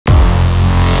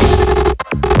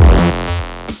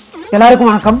எல்லாருக்கும்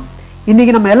வணக்கம்.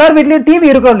 இன்னைக்கு நம்ம எல்லார் வீட்லயும் டிவி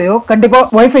இருக்கோ இல்லையோ கண்டிப்பா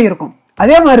வைஃபை இருக்கும்.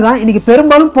 அதே மாதிரி தான் இன்னைக்கு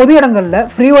பெரும்பாலும் பொது இடங்கள்ல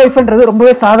ஃப்ரீ வைஃபைன்றது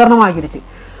ரொம்பவே சாதாரணமா ஆகிடுச்சு.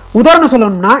 உதாரணம்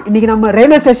சொல்லணும்னா இன்னைக்கு நம்ம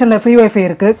ரயில்வே ஸ்டேஷன்ல ஃப்ரீ வைஃபை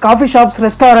இருக்கு, காஃபி ஷாப்ஸ்,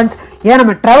 ரெஸ்டாரண்ட்ஸ், ஏன்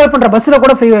நம்ம டிராவல் பண்ற பஸ்ல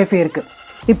கூட ஃப்ரீ வைஃபை இருக்கு.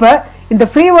 இப்போ இந்த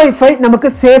ஃப்ரீ வைஃபை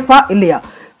நமக்கு சேஃபா இல்லையா?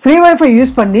 ஃப்ரீ வைஃபை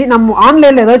யூஸ் பண்ணி நம்ம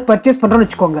ஆன்லைனில் ஏதாவது பர்ச்சேஸ் பண்ணுறோம்னு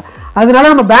வச்சுக்கோங்க, அதனால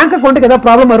நம்ம பேங்க் அக்கௌண்ட்டுக்கு ஏதாவது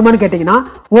ப்ராப்ளம் வருமானு கேட்டிங்கன்னா,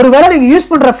 ஒருவேளை நீங்கள் யூஸ்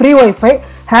பண்ணுற ஃப்ரீ வைஃபை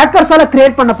ஹேக்கர்ஸால்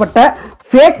கிரியேட் பண்ணப்பட்ட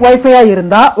ஃபேக் வைஃபையாக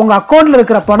இருந்தால் உங்கள் அக்கௌண்ட்டில்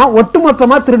இருக்கிற பணம்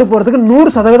ஒட்டுமொத்தமாக திருடு போகிறதுக்கு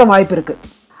 100% வாய்ப்பு இருக்குது.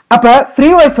 அப்போ ஃப்ரீ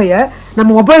வைஃபையை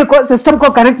நம்ம மொபைலுக்கோ சிஸ்டம்க்கோ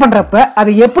கனெக்ட் பண்ணுறப்ப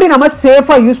அதை எப்படி நம்ம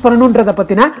சேஃபாக யூஸ் பண்ணணுன்றதை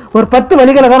பற்றின ஒரு 10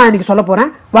 வழிகளை தான் நான் இன்றைக்கி சொல்ல போகிறேன்.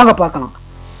 வாங்க பார்க்கலாம்.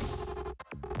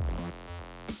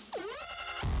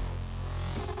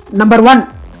 நம்பர் 1,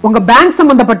 உங்க பேங்க்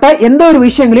சம்பந்தப்பட்ட எந்த ஒரு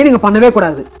விஷயங்களையும் நீங்க பண்ணவே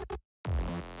கூடாது.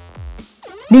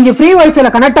 நீங்க ஃப்ரீ வைஃபைல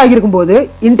கனெக்ட் ஆகியிருக்கும் போது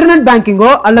இன்டர்நெட்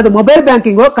பேங்கிங்கோ அல்லது மொபைல்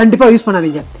பேங்கிங்கோ கண்டிப்பா யூஸ்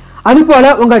பண்ணாதீங்க. அது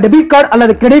போல உங்க டெபிட் கார்டு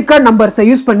அல்லது கிரெடிட் கார்டு நம்பர்ஸை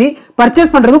யூஸ் பண்ணி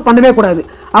பர்ச்சேஸ் பண்றதும் பண்ணவே கூடாது.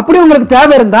 அப்படி உங்களுக்கு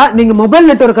தேவை இருந்தா நீங்க மொபைல்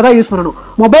நெட்வொர்க்கை தான் யூஸ் பண்ணணும்.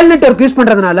 மொபைல் நெட்வொர்க் யூஸ்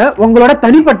பண்றதுனால உங்களோட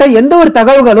தனிப்பட்ட எந்த ஒரு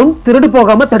தகவல்களும் திருடு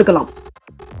போகாம தடுக்கலாம்.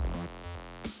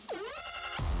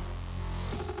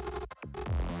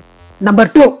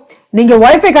 நம்பர் 2, நீங்க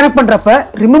வைஃபை கனெக்ட் பண்றப்ப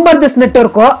ரிமெம்பர் திஸ்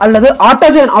நெட்வொர்க்கோ அல்லது ஆட்டோ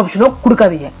ஜாயின் ஆப்ஷனோ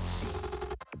கொடுக்காதீங்க.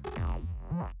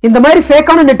 இந்த மாதிரி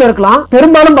ஃபேக்கான நெட்வொர்க்லாம்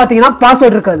பெரும்பாலும் பாத்தீங்கன்னா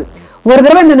பாஸ்வேர்ட் இருக்காது. ஒரு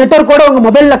தடவை இந்த நெட்வொர்க்கோட உங்க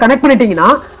மொபைல்ல கனெக்ட் பண்ணிட்டீங்கன்னா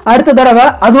அடுத்த தடவை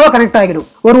அதுவா கனெக்ட் ஆகிடும்.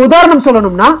 ஒரு உதாரணம்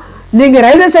சொல்லணும்னா, நீங்க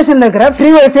ரயில்வே ஸ்டேஷன்ல இருக்கிற ஃப்ரீ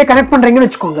வைஃபை கனெக்ட் பண்றீங்கன்னு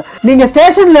வச்சுக்கோங்க, நீங்க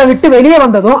ஸ்டேஷன்ல விட்டு வெளியே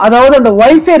வந்ததும், அதாவது அந்த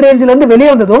வைஃபை ரேஞ்சில இருந்து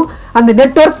வெளியே வந்ததும் அந்த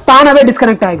நெட்வொர்க் தானாவே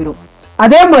டிஸ்கனெக்ட் ஆகிடும்.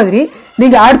 அதே மாதிரி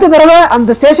நீங்க அடுத்த தடவை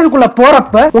அந்த ஸ்டேஷனுக்குள்ள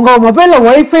போறப்ப உங்க மொபைல்ல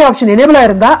வைஃபை ஆப்ஷன் எனேபிளா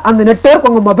இருந்தா அந்த நெட்வொர்க்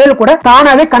உங்க மொபைல் கூட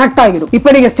தானாவே கனெக்ட் ஆகிடும். இப்போ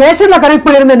நீங்க ஸ்டேஷன்ல connect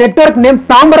பண்ணிருந்த network name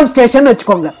Tambaram station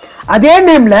வச்சுக்கோங்க, அதே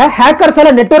நேம்ல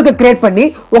ஹேக்கர்ஸால நெட்வொர்க்கை கிரியேட் பண்ணி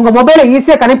உங்க மொபைலை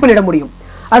ஈஸியா கனெக்ட் பண்ணிட முடியும்.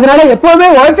 அதனால எப்பவுமே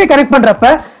வைஃபை கனெக்ட்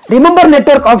பண்றப்ப ரிமெம்பர்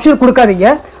நெட்வொர்க் ஆப்ஷன் கொடுக்காதீங்க.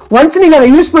 ஒன்ஸ் நீங்க அதை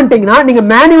யூஸ் பண்ணிட்டீங்கன்னா நீங்க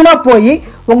மேனுவலா போய்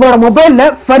உங்களோட மொபைல்ல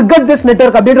ஃபர்கெட் திஸ்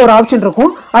நெட்வொர்க் அப்படின்ற ஒரு ஆப்ஷன்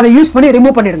இருக்கும், அதை யூஸ் பண்ணி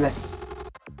ரிமூவ் பண்ணிடுங்க.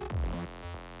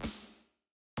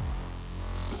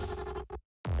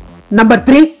 நம்பர்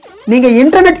 3, நீங்க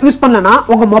இன்டர்நெட் யூஸ் பண்ணலனா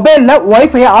உங்க மொபைல்ல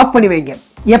வைஃபை ஆஃப் பண்ணி வைங்க.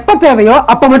 எப்ப தேவையோ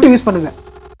அப்ப மட்டும் யூஸ் பண்ணுங்க.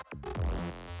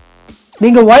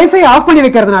 நீங்க வைஃபை ஆஃப் பண்ணி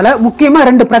வைக்கிறதுனால முக்கியமா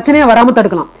 2 பிரச்சனையை வராம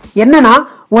தடுக்கலாம். என்னன்னா,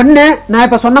 ஒன்னு, நான்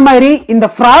இப்ப சொன்ன மாதிரி இந்த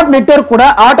ஃப்ராட் நெட்வொர்க் கூட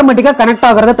ஆட்டோமேட்டிக்கா கனெக்ட்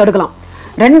ஆகிறத தடுக்கலாம்.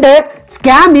 2,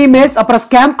 ஸ்கேம் இமெயில்ஸ் அப்புறம்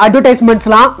ஸ்கேம்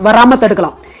அட்வர்டைஸ்மெண்ட்ஸ்லாம் வராம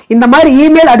தடுக்கலாம். இந்த மாதிரி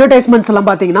இமெயில் அட்வர்டைஸ்மெண்ட்ஸ் எல்லாம்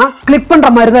பாத்தீங்கன்னா கிளிக் பண்ற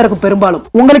மாதிரி தான் இருக்கும் பெரும்பாலும்.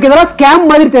 உங்களுக்கு இதெல்லாம் ஸ்கேம்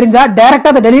மாதிரி தெரிஞ்சா டைரக்டா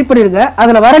அதை டெலீட் பண்ணிடுங்க.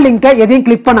 அதுல வர லிங்கை எதையும்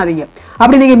கிளிக் பண்ணாதீங்க.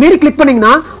 அப்படி நீங்க மீறி கிளிக்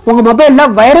பண்ணீங்கன்னா உங்க மொபைல்ல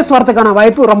வைரஸ் வரதுக்கான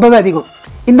வாய்ப்பு ரொம்பவே அதிகம்.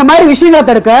 இந்த மாதிரி விஷயங்களை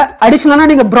தடுக்க அடிஷனலா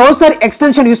நீங்க பிரவுசர்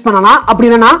எக்ஸ்டென்ஷன் யூஸ் பண்ணலாம். அப்படி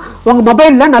இல்லைன்னா உங்க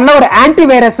மொபைல்ல நல்ல ஒரு ஆன்டி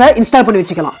வைரஸை இன்ஸ்டால் பண்ணி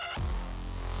வச்சுக்கலாம்.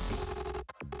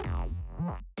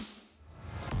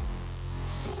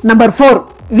 நம்பர் 4,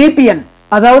 VPN,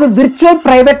 அதாவது விர்ச்சுவல்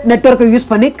பிரைவேட் நெட்வொர்க்கை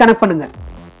யூஸ் பண்ணி கனெக்ட் பண்ணுங்க.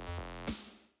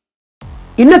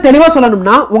 இன்னும் தெளிவா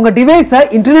சொல்லணும்னா, உங்க டிவைஸை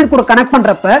இன்டர்நெட் கூட கனெக்ட்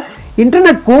பண்றப்ப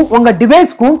இன்டர்நெட்க்கும் உங்க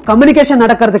டிவைஸ்க்கும் கம்யூனிகேஷன்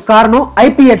நடக்கிறதுக்கு காரணம்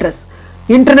IP address,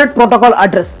 internet protocol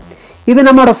address. இது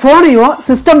நம்மளோட போனையும்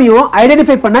சிஸ்டமையும்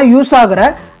ஐடென்டிஃபை பண்ண யூஸ் ஆகிற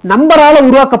நம்பரால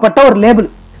உருவாக்கப்பட்ட ஒரு லேபிள்.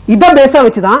 இதை பேஸா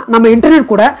வச்சுதான் நம்ம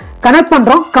இன்டர்நெட் கூட கனெக்ட்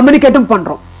பண்றோம், கம்யூனிகேட்டும்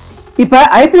பண்றோம். இப்ப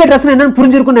ஐபி அட்ரஸ் என்னன்னு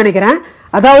புரிஞ்சிருக்கும்னு நினைக்கிறேன்.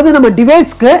 அதாவது நம்ம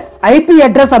டிவைஸ்க்கு ஐபி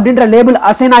அட்ரஸ் அப்படின்ற லேபிள்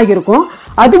அசைன் ஆகியிருக்கும்.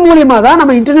 அது மூலியமா தான்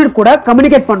நம்ம இன்டர்நெட் கூட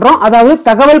கம்யூனிகேட் பண்றோம், அதாவது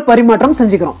தகவல் பரிமாற்றம்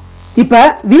செஞ்சுக்கிறோம். இப்ப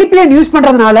VPN யூஸ்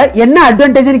பண்றதுனால என்ன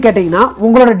அட்வான்டேஜ்னு கேட்டீங்கன்னா,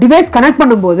 உங்களோட டிவைஸ் கனெக்ட்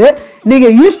பண்ணும்போது நீங்க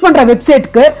யூஸ் பண்ற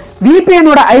வெப்சைட்க்கு VPN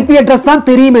ஓட ஐபி அட்ரஸ் தான்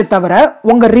தெரியுமே தவிர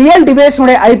உங்க ரியல்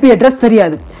டிவைஸோட ஐபி அட்ரஸ்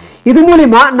தெரியாது. இது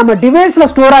மூலியமா நம்ம டிவைஸ்ல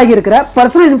ஸ்டோர் ஆகி இருக்கிற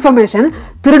பர்சனல் இன்ஃபர்மேஷன்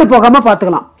திருடு போகாம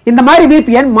பாத்துக்கலாம். இந்த மாதிரி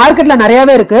VPN மார்க்கெட்ல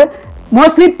நிறையவே இருக்கு.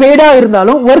 மோஸ்ட்லி பெய்டா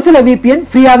இருந்தாலும் ஒரு சில VPN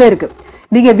ஃப்ரீயாவே இருக்கு.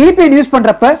 நீங்க VPN யூஸ்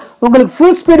பண்றப்ப உங்களுக்கு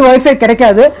ஃபுல் ஸ்பீட் வைஃபை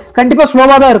கிடைக்காது, கண்டிப்பா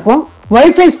ஸ்லோவா தான் இருக்கும்.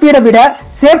 வைஃபை ஸ்பீடை விட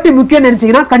சேஃப்டி முக்கியம்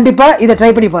நினைச்சீங்கன்னா கண்டிப்பா இதை ட்ரை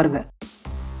பண்ணி பாருங்க.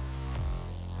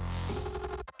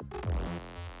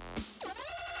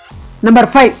 நம்பர்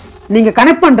 5, நீங்க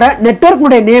கனெக்ட் பண்ற நெட்வொர்க்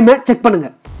உடைய நேமை செக் பண்ணுங்க.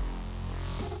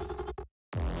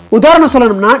 உதாரணம்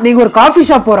சொல்லணும்னா, நீங்க ஒரு காஃபி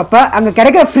ஷாப் போறப்ப அங்க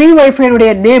கிடைக்கிற ஃப்ரீ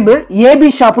வைஃபைனுடைய நேம்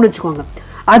AB ஷாப்னு வச்சுக்கோங்க.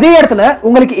 அதே இடத்துல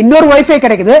உங்களுக்கு இன்னொரு வைஃபை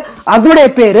கிடைக்குது, அதனுடைய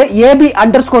பேரு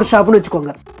AB_ஷாப்னு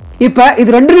வச்சுக்கோங்க. இப்ப இது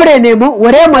ரெண்டுடைய நேமும்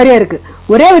ஒரே மாதிரியே இருக்கு.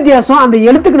 ஒரே வித்தியாசம் அந்த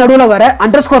எழுத்துக்கு நடுவுல வர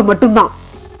அண்டர்ஸ்கோர் மட்டும்தான்.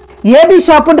 AB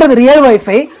ஷாப்ன்றது ரியல்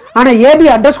வைஃபை, ஆனா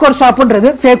AB_ஷாப்ன்றது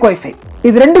ஃபேக் வைஃபை.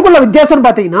 இது ரெண்டுக்குள்ள வித்தியாசம்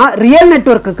பாத்தீங்கன்னா, ரியல்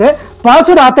நெட்வொர்க்குக்கு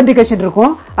பாஸ்வேர்ட் ஆத்தென்டிகேஷன்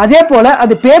இருக்கும், அதே போல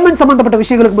அது பேமெண்ட் சம்பந்தப்பட்ட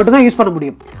விஷயங்களுக்கு மட்டும் தான் யூஸ் பண்ண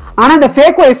முடியும். ஆனா இந்த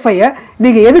ஃபேக் வைஃபையை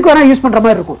நீங்க எதுக்கு வேணா யூஸ் பண்ற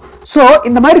மாதிரி இருக்கும். சோ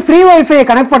இந்த மாதிரி ஃப்ரீ வைஃபையை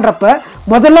கனெக்ட் பண்றப்ப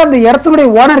முதல்ல அந்த இடத்துடைய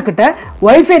ஓனர் கிட்ட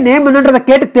வைஃபை நேம் என்னன்றதை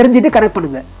கேட்டு தெரிஞ்சிட்டு கனெக்ட்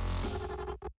பண்ணுங்க.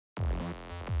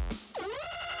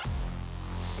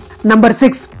 நம்பர்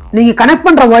 6, நீங்க கனெக்ட்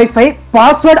பண்ற வைஃபை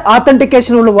பாஸ்வேர்ட்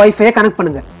ஆத்தென்டிகேஷன் உள்ள வைஃபையை கனெக்ட்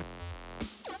பண்ணுங்க.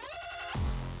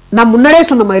 நான் முன்னாடியே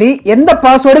சொன்ன மாதிரி எந்த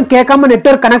பாஸ்வேர்டும் கேட்காம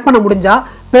நெட்வொர்க் கனெக்ட் பண்ண முடிஞ்சா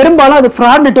பெரும்பாலும் அது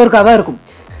ஃப்ராட் நெட்வொர்க்காக தான் இருக்கும்.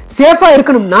 சேஃபா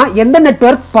இருக்கணும்னா எந்த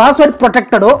நெட்வொர்க் பாஸ்வேர்ட்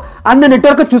ப்ரொடெக்டடோ அந்த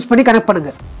நெட்வொர்க்கை சூஸ் பண்ணி கனெக்ட்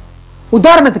பண்ணுங்க.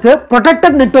 உதாரணத்துக்கு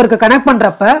ப்ரொடெக்டட் நெட்வொர்க்கை கனெக்ட்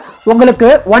பண்றப்ப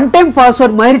உங்களுக்கு ஒன் டைம்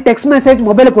பாஸ்வேர்ட் மாதிரி டெக்ஸ்ட் மெசேஜ்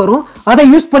மொபைலுக்கு வரும். அதை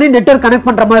யூஸ் பண்ணி நெட்வொர்க் கனெக்ட்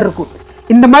பண்ற மாதிரி இருக்கும்.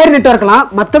 இந்த மாதிரி நெட்வொர்க்லாம்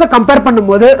மற்றதை கம்பேர்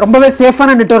பண்ணும்போது ரொம்பவே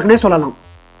சேஃபான நெட்வொர்க்னே சொல்லலாம்.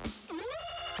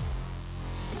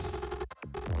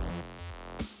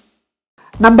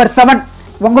 நம்பர் 7,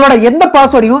 உங்களோட எந்த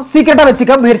பாஸ்வேர்டையும் சீக்கிரட்டா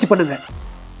வச்சுக்க முயற்சி பண்ணுங்க.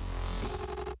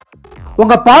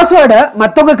 உங்க பாஸ்வேர்டை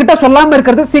மற்றவங்க கிட்ட சொல்லாம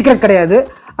இருக்கிறது சீக்ரெட் கிடையாது.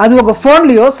 அது உங்க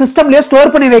போன்லயோ சிஸ்டம்லயோ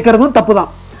ஸ்டோர் பண்ணி வைக்கிறதும் தப்பு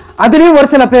தான். அதுலயும் ஒரு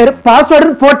சில பேர்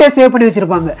பாஸ்வேர்டுன்னு போட்டே சேவ் பண்ணி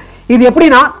வச்சிருப்பாங்க. இது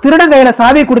எப்படின்னா திருடன் கையில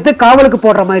சாவி கொடுத்து காவலுக்கு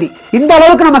போடுற மாதிரி. இந்த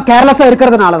அளவுக்கு நம்ம கேர்லெஸ்ஸா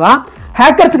இருக்கிறதுனால தான்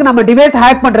ஹேக்கர்ஸ்க்கு நம்ம டிவைஸ்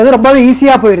ஹேக் பண்றது ரொம்பவே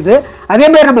ஈஸியா போயிடுது. அதே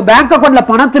மாதிரி நம்ம பேங்க் அக்கௌண்ட்ல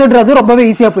பணம் திருடுறது ரொம்பவே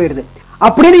ஈஸியா போயிடுது.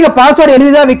 அப்படி நீங்க பாஸ்வேர்டு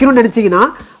எளிதா வைக்கணும்னு நினைச்சீங்கன்னா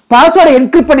பாஸ்வேர்டை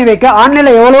என்கிரிப்ட் பண்ணி வைக்க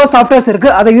ஆன்லைன்ல எவ்வளவோ சாஃப்ட்வேர்ஸ் இருக்கு,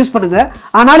 அதை யூஸ் பண்ணுங்க.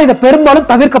 ஆனால் இதை பெரும்பாலும்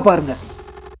தவிர்க்க பாருங்க.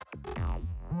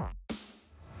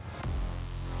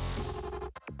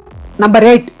 நம்பர்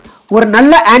 8, ஒரு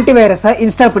நல்ல ஆன்டிவைரஸை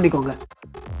இன்ஸ்டால் பண்ணிக்கோங்க.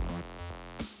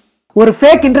 ஒரு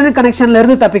ஃபேக் இன்டர்நெட் கனெக்ஷன்ல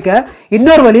இருந்து தப்பிக்க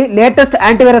இன்னொரு வழி லேட்டஸ்ட்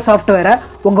ஆன்டிவைரஸ் சாஃப்ட்வேரை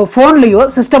உங்க போன்லயோ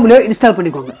சிஸ்டம்லயோ இன்ஸ்டால்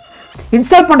பண்ணிக்கோங்க.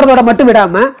 இன்ஸ்டால் பண்றதோட மட்டும்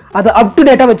விடாம அது அப் டு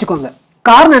டேட்டா வச்சுக்கோங்க.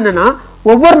 காரணம் என்னன்னா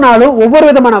ஒவ்வொரு நாளும் ஒவ்வொரு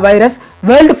விதமான வைரஸ்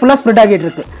வேர்ல்டு ஃபுல்லா ஸ்ப்ரெட் ஆகிட்டு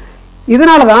இருக்கு.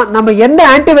 இதனால தான் நம்ம எந்த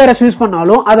ஆன்டிவைரஸ் யூஸ்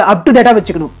பண்ணாலும் அதை அப் டு டேட்டா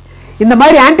வச்சுக்கணும். இந்த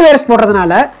மாதிரி ஆன்டிவைரஸ்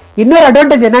போடுறதுனால இன்னொரு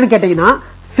அட்வான்டேஜ் என்னன்னு கேட்டீங்கன்னா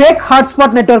ஃபேக்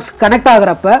ஹாட்ஸ்பாட் நெட்வொர்க்ஸ் கனெக்ட்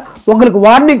ஆகிறப்ப உங்களுக்கு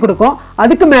வார்னிங் கொடுக்கும்.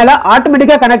 அதுக்கு மேல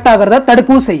ஆட்டோமேட்டிக்கா கனெக்ட் ஆகிறத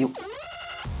தடுக்கவும் செய்யும்.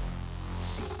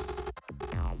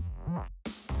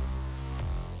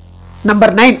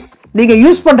 நம்பர் 9, நீங்க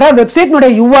யூஸ் பண்ற வெப்சைட்னுடைய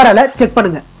URL செக்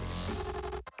பண்ணுங்க.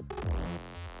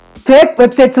 ஃபேக்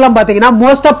வெப்சைட்ஸ்லாம் பாத்தீங்கன்னா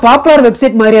மோஸ்டா பாப்புலர்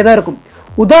வெப்சைட் மாதிரியே தான் இருக்கும்.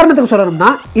 உதாரணத்துக்கு சொல்லணும்னா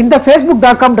இந்த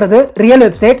facebook.comன்றது ரியல்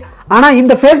வெப்சைட், ஆனா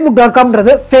இந்த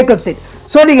facebook.comன்றது ஃபேக் வெப்சைட்.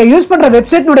 ஸோ நீங்க யூஸ் பண்ற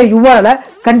வெப்சைட்னுடைய URL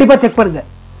கண்டிப்பா செக் பண்ணுங்க.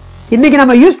 இன்னைக்கு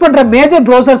நம்ம யூஸ் பண்ற மேஜர்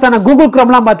ப்ரௌசர்ஸான கூகுள்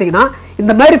குரோம்லாம் பாத்தீங்கன்னா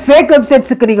இந்த மாதிரி ஃபேக்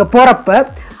வெப்சைட்ஸ்க்கு நீங்க போறப்ப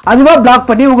அதுவா பிளாக்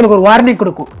பண்ணி உங்களுக்கு ஒரு வார்னிங்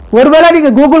கொடுக்கும். ஒருவேளை நீங்க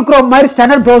கூகுள் குரோம் மாதிரி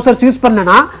ஸ்டாண்டர்ட் ப்ரௌசர்ஸ் யூஸ்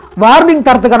பண்ணலனா வார்னிங்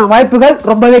தரத்துக்கான வாய்ப்புகள்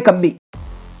ரொம்பவே கம்மி.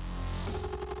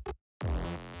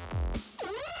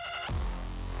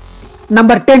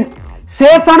 நம்பர் 10,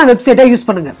 சேஃபான வெப்சைட்டை யூஸ்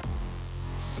பண்ணுங்க.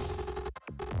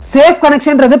 சேஃப்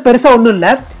கனெக்ஷன்றது பெருசா ஒண்ணும் இல்ல.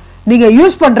 நீங்க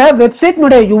யூஸ் பண்ற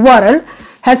வெப்சைட்னுடைய URL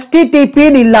HTTP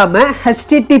இல்லாம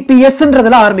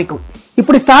HTTPSன்றதுல ஆரம்பிக்கும்.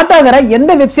 இப்படி ஸ்டார்ட் ஆகிற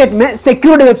எந்த வெப்சைட்டுமே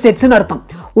செக்யூர்டு வெப்சைட்ஸ்னு அர்த்தம்.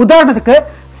 உதாரணத்துக்கு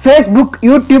Facebook,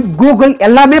 YouTube, Google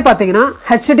எல்லாமே பாத்தீங்கன்னா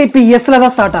HTTPSல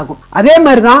தான் ஸ்டார்ட் ஆகும். அதே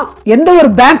மாதிரி தான் எந்த ஒரு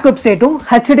பேங்க் வெப்சைட்டும்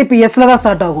HTTPSல தான்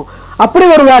ஸ்டார்ட் ஆகும். அப்படி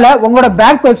ஒருவேளை உங்களோட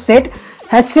பேங்க் வெப்சைட்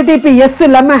HTTPS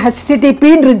இல்லாம HTTP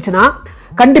இருந்துச்சுன்னா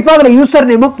கண்டிப்பா அதுல யூசர்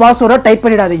நேமும் பாஸ்வேர்டை டைப்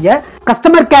பண்ணிடாதீங்க.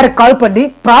 கஸ்டமர் கேருக்கு கால் பண்ணி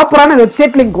ப்ராப்பரான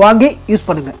வெப்சைட் லிங்க் வாங்கி யூஸ்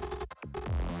பண்ணுங்க.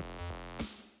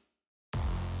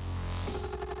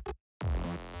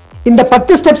 இந்த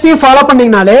 10 ஸ்டெப்ஸையும் ஃபாலோ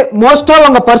பண்ணீங்கனாலே மோஸ்டா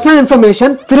உங்க பர்சனல்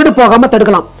இன்ஃபர்மேஷன் திருடு போகாம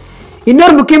தடுக்கலாம்.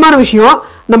 இன்னொரு முக்கியமான விஷயம்,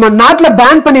 நம்ம நாட்டுல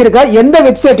பேன் பண்ணிருக்க எந்த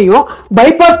வெப்சைட்டையும்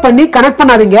பைபாஸ் பண்ணி கனெக்ட்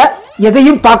பண்ணாதீங்க,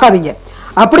 எதையும் பார்க்காதீங்க.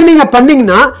 அப்படி நீங்க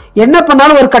பண்ணீங்கன்னா என்ன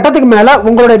பண்ணாலும் ஒரு கட்டத்துக்கு மேல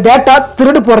உங்களோட டேட்டா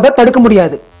திருடு போறதை தடுக்க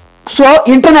முடியாது. சோ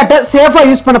இன்டர்நெட்டை சேஃபா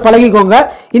யூஸ் பண்ண பழகிக்கோங்க.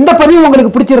 இந்த பதிவு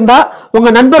உங்களுக்கு பிடிச்சிருந்தா உங்க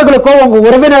நண்பர்களுக்கோ உங்க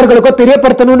உறவினர்களுக்கோ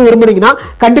தெரியப்படுத்தணும்னு விரும்புனீங்கன்னா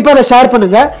கண்டிப்பா அதை ஷேர்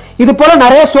பண்ணுங்க. இது போல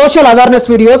நிறைய social awareness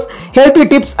videos, healthy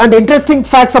tips and interesting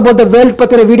facts about the world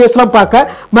பத்தின வீடியோஸ்லாம் பார்க்க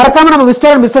மறக்காம நம்ம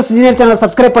மிஸ்டர் அண்ட் மிஸ்ஸஸ் இன்ஜினியர் சேனலை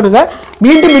சப்ஸ்கிரைப் பண்ணுங்க.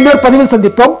 மீண்டும் இன்னொரு பதிவில்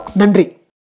சந்திப்போம். நன்றி.